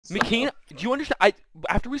McKean, do you understand?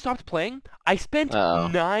 After we stopped playing, I spent Uh-oh.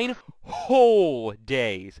 9 whole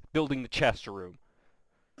days building the chest room.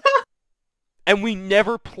 And we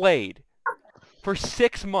never played for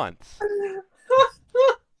 6 months.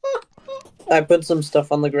 I put some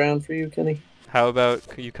stuff on the ground for you, Kenny. How about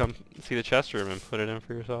you come see the chest room and put it in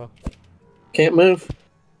for yourself? Can't move.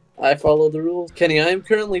 I follow the rules. Kenny, I am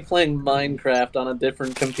currently playing Minecraft on a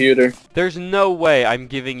different computer. There's no way I'm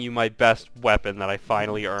giving you my best weapon that I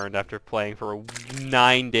finally earned after playing for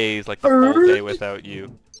 9 days, like the whole day without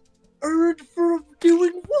you. Earned for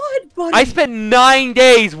doing what, buddy? I spent 9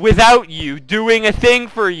 days without you doing a thing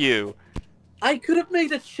for you. I could have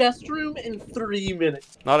made a chest room in 3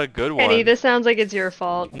 minutes. Not a good one. Kenny, this sounds like it's your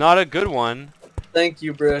fault. Not a good one. Thank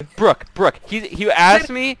you, Brooke. Brooke, he asked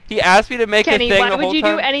me to make Kenny, a thing why the would whole you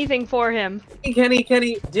time. do anything for him?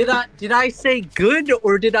 Kenny, did I say good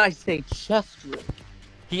or did I say chest room?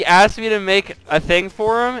 He asked me to make a thing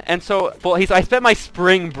for him, and so I spent my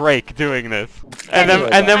spring break doing this, and Kenny,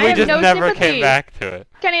 then I we have just no never sympathy. came back to it.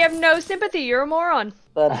 Kenny, I have no sympathy. You're a moron.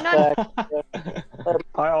 That's None. fact.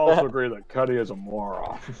 I also agree that Cuddy is a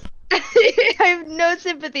moron. I have no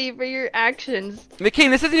sympathy for your actions. McCain,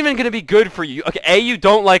 this isn't even gonna be good for you. Okay, A, you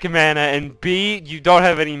don't like mana, and B, you don't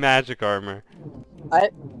have any magic armor.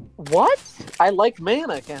 What? I like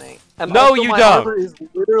mana, Kenny. And No, also you my don't. armor is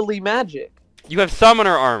literally magic. You have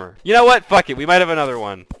summoner armor. You know what? Fuck it. We might have another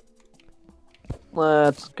one.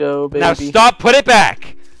 Let's go, baby. Now stop. Put it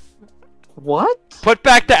back. What? Put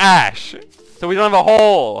back the ash, so we don't have a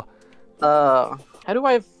hole. How do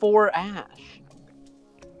I have 4 ash?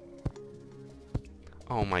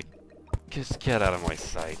 Oh my. Just get out of my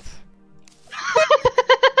sight.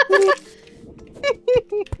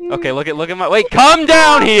 Okay, look at my. Wait, come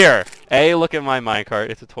down here. A, look at my minecart.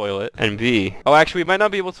 It's a toilet. And B. Oh, actually, we might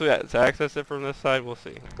not be able to access it from this side. We'll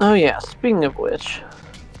see. Oh yeah, speaking of which.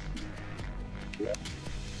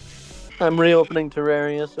 I'm reopening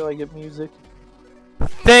Terraria so I get music.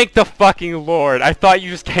 Thank the fucking Lord. I thought you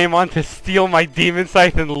just came on to steal my demon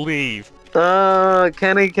scythe and leave.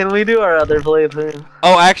 Kenny, can we do our other playthrough?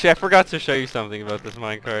 Oh, actually, I forgot to show you something about this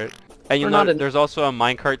minecart. And you We're know, not in- there's also a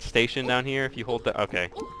minecart station down here. If you hold the okay.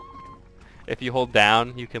 If you hold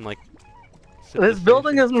down, you can like. sit This the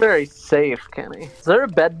building station. isn't very safe, Kenny. Is there a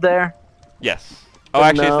bed there? Yes. Oh,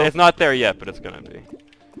 actually, No. it's not there yet, but it's gonna be.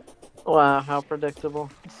 Wow, how predictable.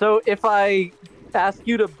 So if I ask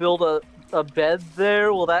you to build a bed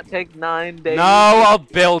there, will that take 9 days? No, I'll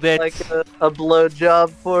build it. Like a blowjob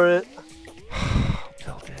for it?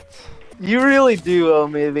 Build it. You really do owe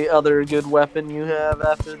me the other good weapon you have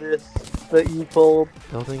after this that you pulled.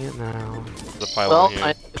 Building it now. There's a pile Well, over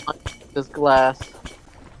here. I this glass.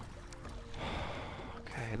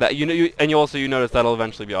 Okay. That you notice that'll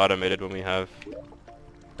eventually be automated when we have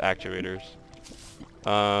actuators.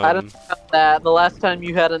 I don't know about that. The last time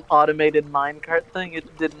you had an automated minecart thing,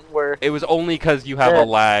 it didn't work. It was only because you have Yeah. a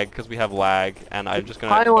lag, because we have lag, and I'm just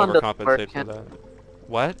gonna Pylon doesn't overcompensate work, for Ken. that.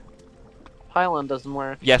 What? Pylon doesn't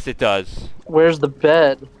work. Yes, it does. Where's the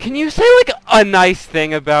bed? Can you say like a nice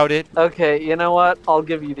thing about it? Okay, you know what? I'll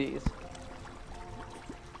give you these.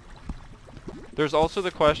 There's also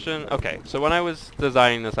the question, okay, so when I was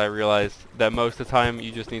designing this, I realized that most of the time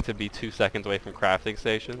you just need to be 2 seconds away from crafting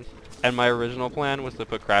stations. And my original plan was to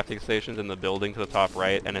put crafting stations in the building to the top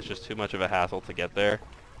right, and it's just too much of a hassle to get there.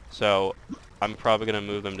 So I'm probably going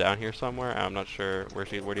to move them down here somewhere. I'm not sure. Where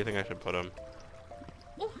do you think I should put them?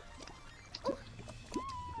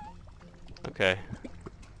 Okay.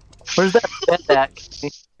 Where's that bed at,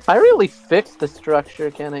 Kenny? I really fixed the structure,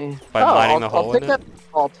 Kenny. By mining the hole I'll take in that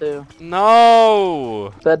it? ball too.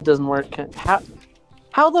 No! Bed doesn't work, Kenny.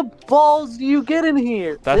 How the balls do you get in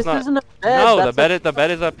here? That's this not- isn't a bed. No, that's the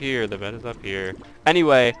bed is up here. The bed is up here.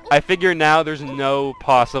 Anyway, I figure now there's no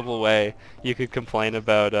possible way you could complain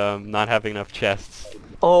about not having enough chests.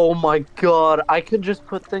 Oh my god, I could just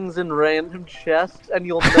put things in random chests and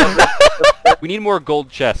you'll never... We need more gold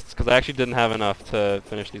chests because I actually didn't have enough to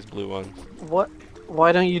finish these blue ones. What?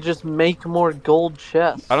 Why don't you just make more gold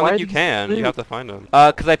chests? I don't Why think are you these can. blue? You have to find them.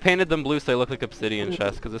 Because I painted them blue so they look like obsidian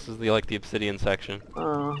chests. Because this is the the obsidian section.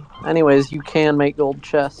 Anyways, you can make gold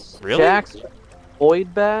chests. Really? Jack's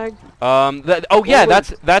void bag? Oh yeah,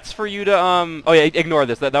 What that's for you to Oh yeah, ignore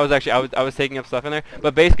this. That was actually I was taking up stuff in there.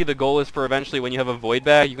 But basically the goal is for eventually when you have a void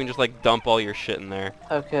bag, you can just like dump all your shit in there.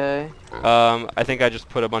 Okay. I think I just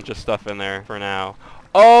put a bunch of stuff in there for now.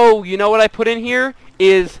 Oh, you know what I put in here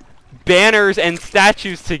is banners and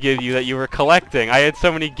statues to give you that you were collecting. I had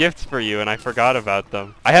so many gifts for you and I forgot about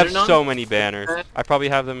them. I have so many banners. I probably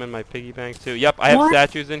have them in my piggy bank too. Yep, I have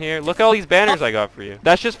statues in here. Look at all these banners I got for you.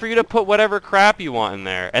 That's just for you to put whatever crap you want in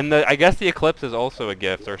there. And I guess the eclipse is also a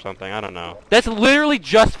gift or something. I don't know. That's literally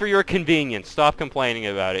just for your convenience. Stop complaining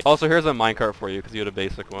about it. Also, here's a minecart for you because you had a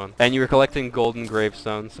basic one. And you were collecting golden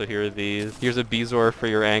gravestones, so here are these. Here's a bezoar for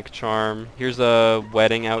your Ankh charm. Here's a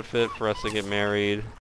wedding outfit for us to get married.